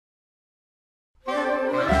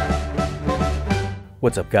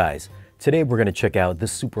What's up guys? Today we're going to check out the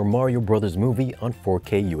Super Mario Bros. Movie on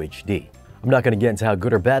 4K UHD. I'm not going to get into how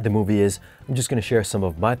good or bad the movie is, I'm just going to share some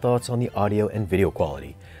of my thoughts on the audio and video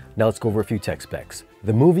quality. Now let's go over a few tech specs.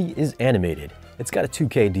 The movie is animated, it's got a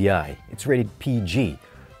 2K DI, it's rated PG,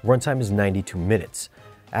 runtime is 92 minutes,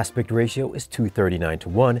 aspect ratio is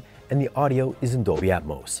 239:1, and the audio is in Dolby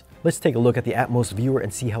Atmos. Let's take a look at the Atmos viewer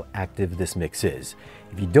and see how active this mix is.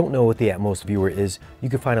 If you don't know what the Atmos viewer is, you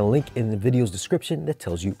can find a link in the video's description that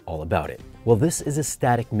tells you all about it. Well, this is a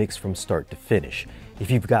static mix from start to finish.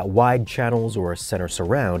 If you've got wide channels or a center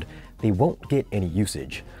surround, they won't get any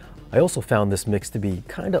usage. I also found this mix to be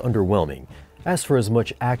kinda underwhelming. As for as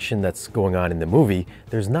much action that's going on in the movie,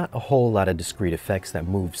 there's not a whole lot of discrete effects that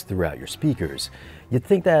moves throughout your speakers. You'd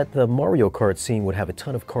think that the Mario Kart scene would have a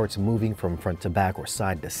ton of carts moving from front to back or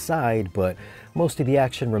side to side, but most of the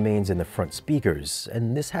action remains in the front speakers,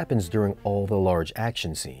 and this happens during all the large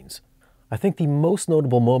action scenes. I think the most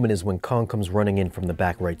notable moment is when Kong comes running in from the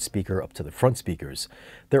back right speaker up to the front speakers.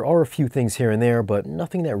 There are a few things here and there, but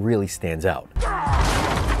nothing that really stands out.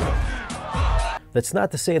 That's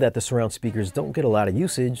not to say that the surround speakers don't get a lot of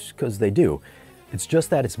usage, because they do. It's just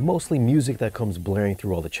that it's mostly music that comes blaring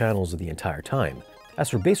through all the channels the entire time. As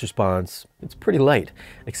for bass response, it's pretty light,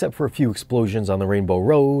 except for a few explosions on the Rainbow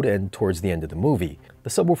Road and towards the end of the movie. The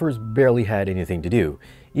subwoofers barely had anything to do,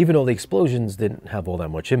 even though the explosions didn't have all that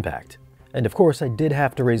much impact. And of course, I did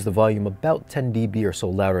have to raise the volume about 10 dB or so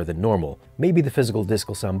louder than normal. Maybe the physical disc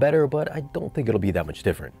will sound better, but I don't think it'll be that much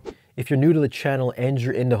different. If you're new to the channel and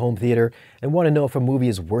you're into home theater and want to know if a movie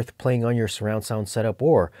is worth playing on your surround sound setup,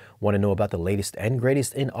 or want to know about the latest and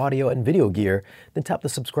greatest in audio and video gear, then tap the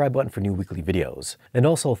subscribe button for new weekly videos. And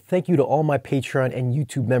also, thank you to all my Patreon and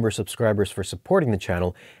YouTube member subscribers for supporting the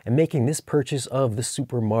channel and making this purchase of the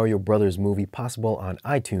Super Mario Bros. Movie possible on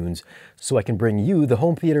iTunes, so I can bring you, the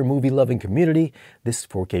home theater movie loving community, this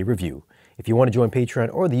 4K review. If you want to join Patreon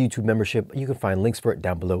or the YouTube membership, you can find links for it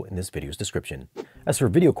down below in this video's description. As for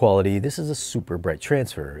video quality, this is a super bright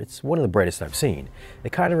transfer. It's one of the brightest I've seen.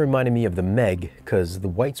 It kind of reminded me of the Meg, because the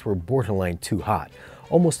whites were borderline too hot,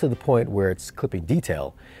 almost to the point where it's clipping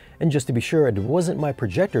detail. And just to be sure it wasn't my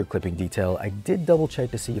projector clipping detail, I did double check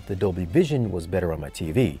to see if the Dolby Vision was better on my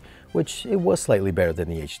TV, which it was slightly better than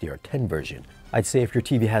the HDR10 version. I'd say if your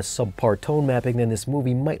TV has subpar tone mapping, then this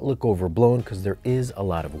movie might look overblown because there is a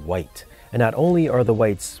lot of white. And not only are the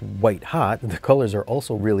whites white hot, the colors are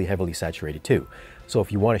also really heavily saturated too. So if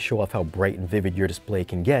you want to show off how bright and vivid your display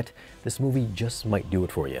can get, this movie just might do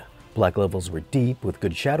it for you. Black levels were deep with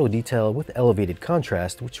good shadow detail with elevated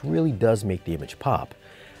contrast, which really does make the image pop.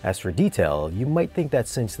 As for detail, you might think that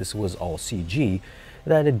since this was all CG,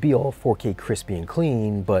 that it'd be all 4K crispy and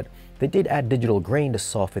clean, but they did add digital grain to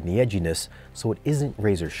soften the edginess, so it isn't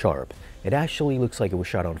razor sharp. It actually looks like it was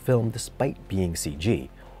shot on film despite being CG.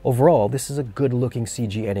 Overall, this is a good looking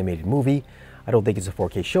CG animated movie. I don't think it's a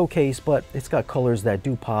 4K showcase, but it's got colors that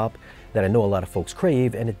do pop, that I know a lot of folks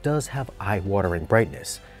crave, and it does have eye-watering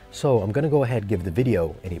brightness. So I'm gonna go ahead and give the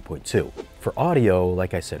video an 8.2. For audio,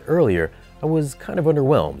 like I said earlier, I was kind of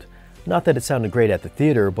underwhelmed. Not that it sounded great at the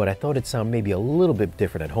theater, but I thought it'd sound maybe a little bit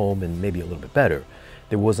different at home and maybe a little bit better.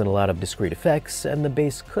 There wasn't a lot of discrete effects, and the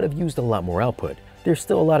bass could have used a lot more output. There's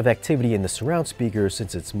still a lot of activity in the surround speakers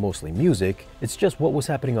since it's mostly music. It's just what was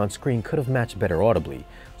happening on screen could have matched better audibly,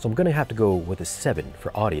 so I'm gonna have to go with a 7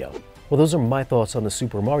 for audio. Well, those are my thoughts on the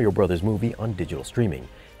Super Mario Bros. Movie on digital streaming.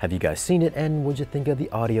 Have you guys seen it, and what'd you think of the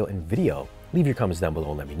audio and video? Leave your comments down below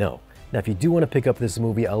and let me know. Now, if you do want to pick up this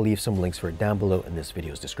movie, I'll leave some links for it down below in this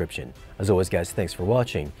video's description. As always, guys, thanks for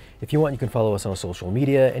watching. If you want, you can follow us on social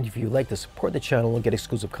media, and if you'd like to support the channel and get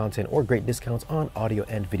exclusive content or great discounts on audio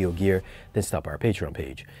and video gear, then stop by our Patreon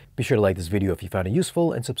page. Be sure to like this video if you found it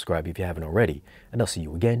useful, and subscribe if you haven't already. And I'll see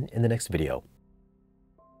you again in the next video.